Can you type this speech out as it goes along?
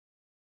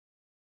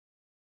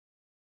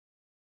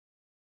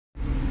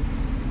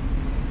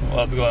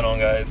What's going on,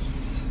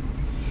 guys?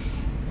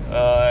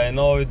 I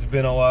know it's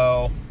been a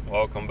while.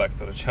 Welcome back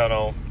to the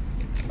channel.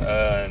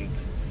 And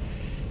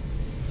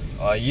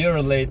a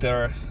year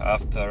later,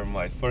 after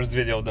my first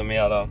video of the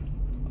Miata,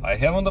 I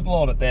haven't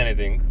uploaded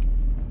anything.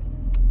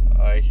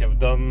 I have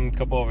done a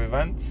couple of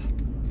events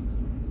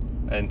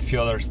and few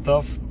other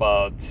stuff,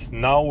 but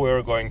now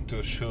we're going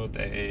to shoot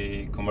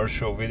a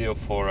commercial video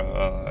for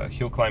a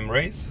hill climb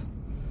race.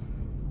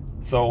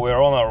 So we're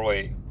on our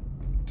way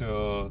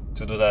to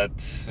do that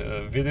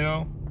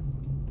video.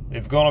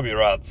 It's gonna be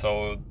rad.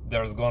 So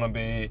there's gonna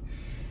be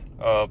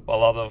a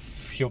lot of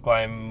hill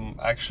climb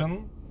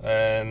action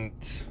and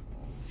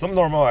some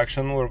normal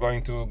action. We're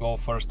going to go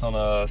first on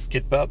a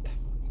skid pad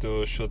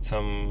to shoot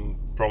some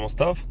promo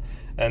stuff,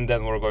 and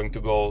then we're going to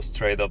go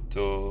straight up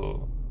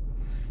to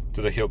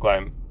the hill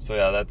climb. So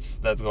yeah, that's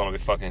gonna be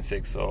fucking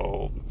sick,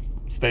 so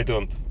stay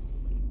tuned.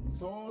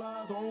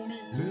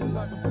 Little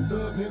life of a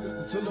thug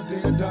nigga until the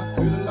day I die.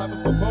 Little life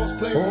of a boss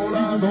player. All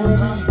eyes on me.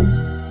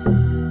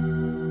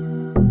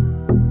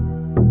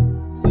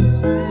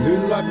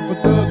 Little life of a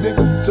thug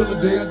nigga until the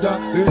day I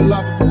die. Little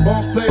life of a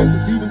boss player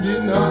is even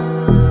getting high.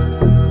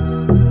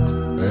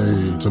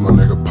 Hey, to my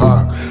nigga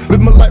Pac. Live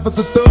my life as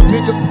a thug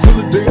nigga until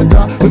the day I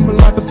die. Live my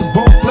life as a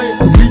boss player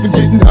is even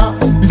getting high.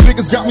 These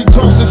niggas got me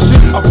tossing shit.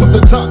 I put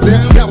the top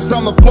down. Now it's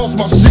time to floss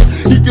my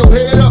shit. Keep your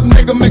head up,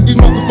 nigga. Make these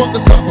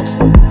motherfuckers suffer.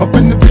 Up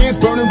in the bins,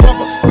 burning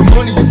rubber. The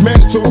money is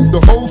mandatory. The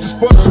hose is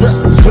for the stress.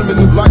 It's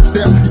criminal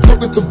lifestyle. You talk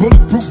with the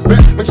bulletproof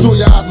vest. Make sure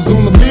your eyes is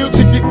on the meal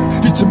ticket.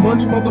 Get your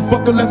money,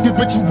 motherfucker. Let's get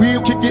rich and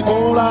real. Kick it.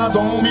 All eyes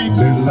on me.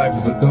 Little life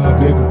is a thug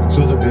nigga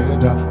until the day I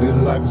die.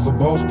 Little life is a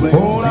boss player.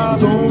 All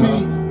eyes on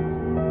me.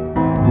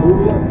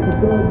 Little life is a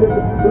thug nigga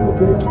until the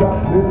day I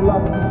die. Little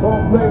life is a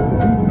boss player.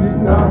 Even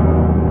getting high.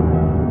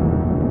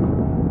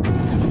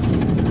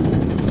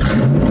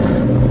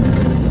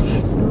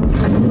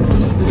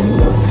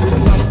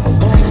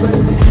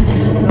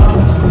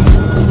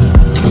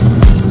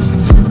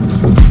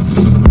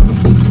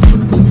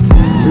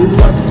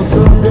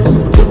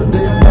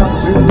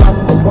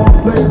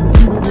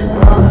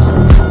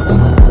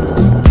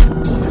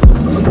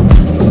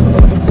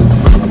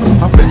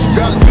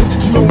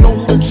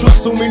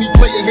 So many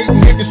player hating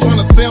niggas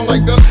tryna sound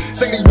like us.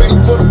 Say they ready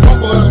for the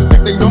funk, but I don't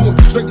think they know it.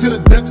 Straight to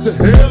the depths of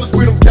hell is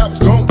where those cowards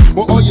gone.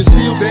 Well, all your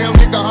shield down,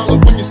 nigga, holler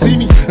when you see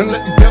me. And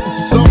let these devils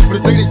be soft for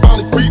the day they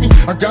finally free me.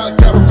 I got a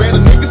caravan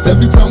of niggas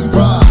every time we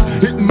ride.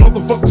 Hitting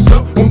motherfuckers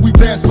up when we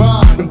pass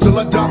by. Until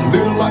I die,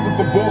 little life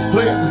of a boss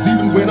player. Cause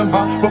even when I'm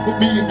high, fuck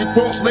with me and get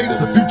crossed later.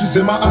 The future's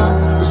in my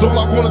eyes. Cause all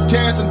I want is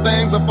cash and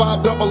things. I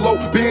 500.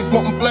 Bands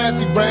wanting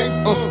flashy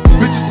rings.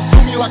 Bitches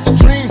pursue me like a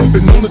dream.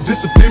 Been known to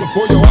disappear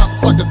before your eyes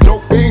like a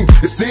dope fiend.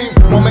 It seems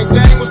my main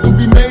thing was to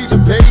be major,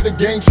 pay the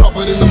game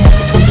sharper than the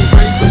motherfucking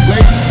razor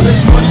blade.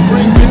 Save money,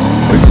 bring bitches,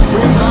 bitches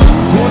bring lies.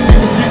 One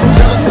niggas getting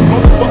jealous and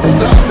motherfuckers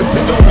die.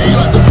 Depend on me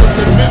like the first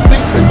and 50.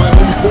 They might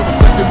hold me for a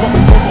second, but we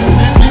both gon'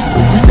 get me.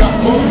 We got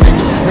 4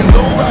 niggas and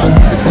low riders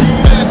and ski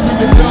masks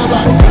screaming dub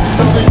like every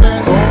time they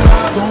pass. All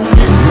eyes on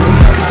me. Little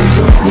life of a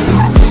thug nigga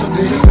till the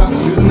day I die.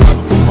 Little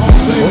life of a boss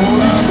player.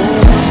 All eyes on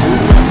me.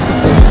 Little life of a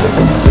thug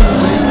nigga till the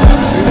day I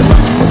die. Little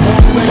life of a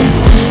boss player.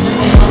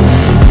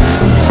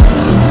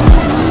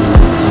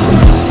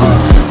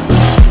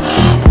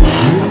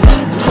 Little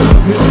life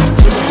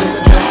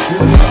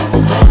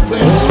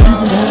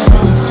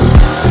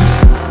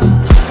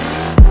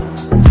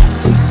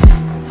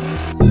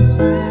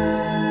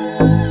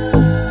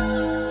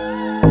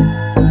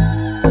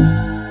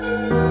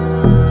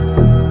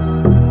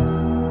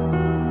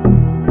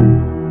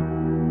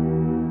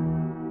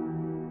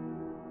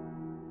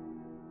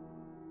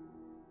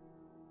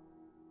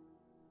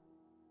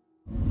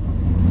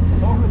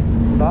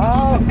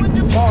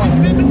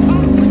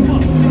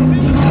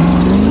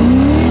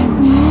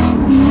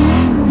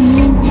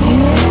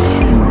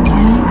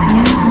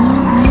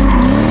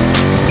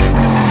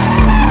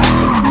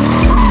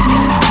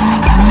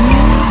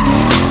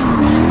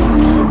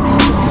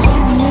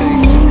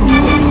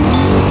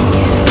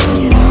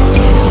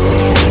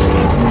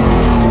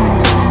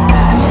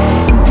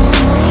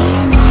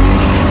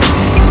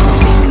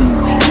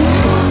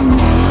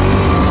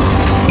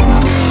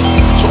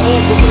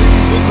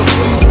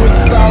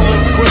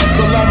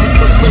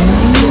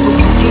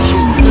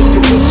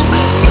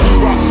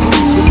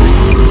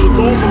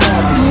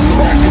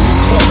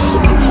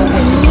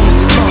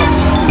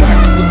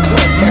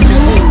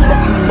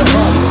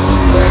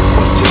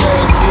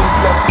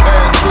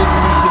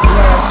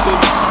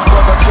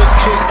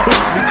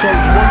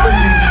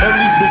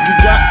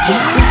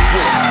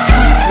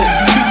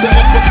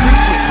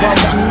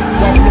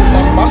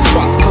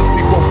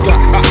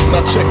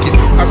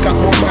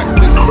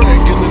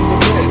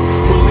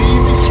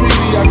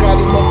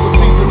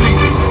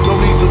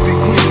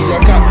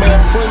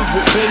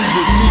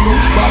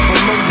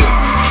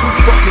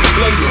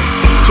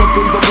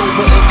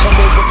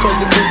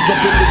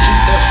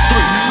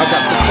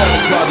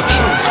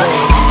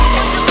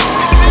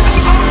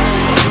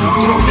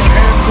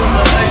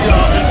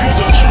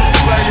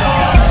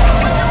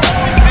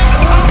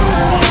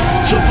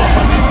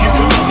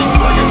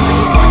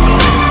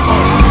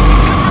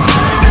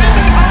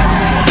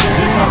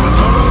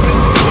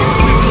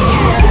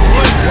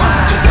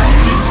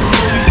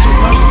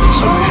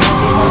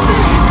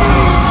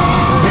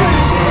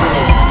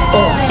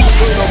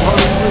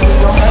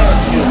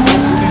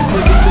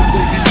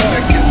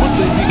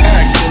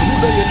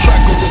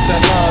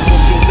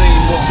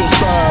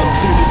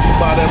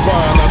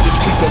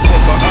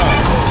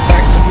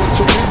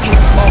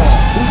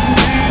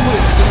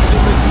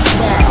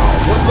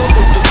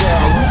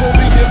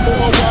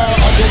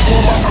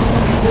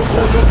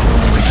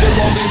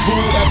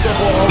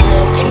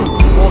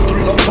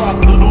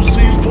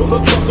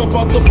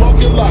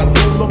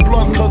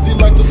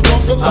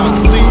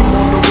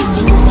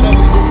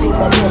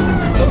my mother,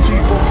 a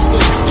T-bone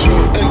steak,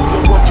 cheese, eggs,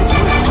 and what you do.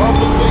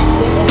 Compensate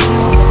for a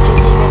meal, cause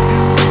in a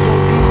few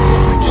we gon' do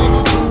what we came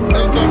to do.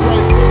 Ain't that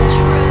right, boys?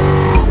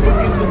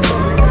 Forget the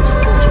money, we just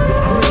go to the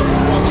crib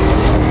and watch it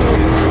all day.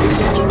 It's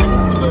what you do,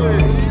 say.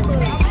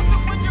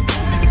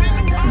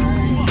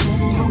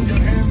 Throw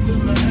your hands in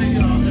the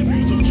air if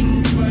you's a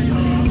true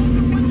player.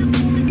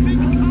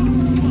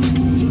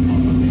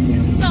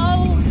 So,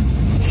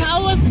 how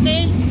was the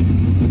day?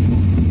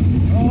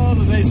 Oh,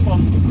 the day's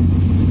fun.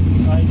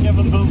 I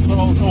haven't done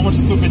so much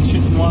stupid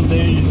shit in one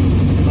day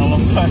in a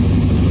long time.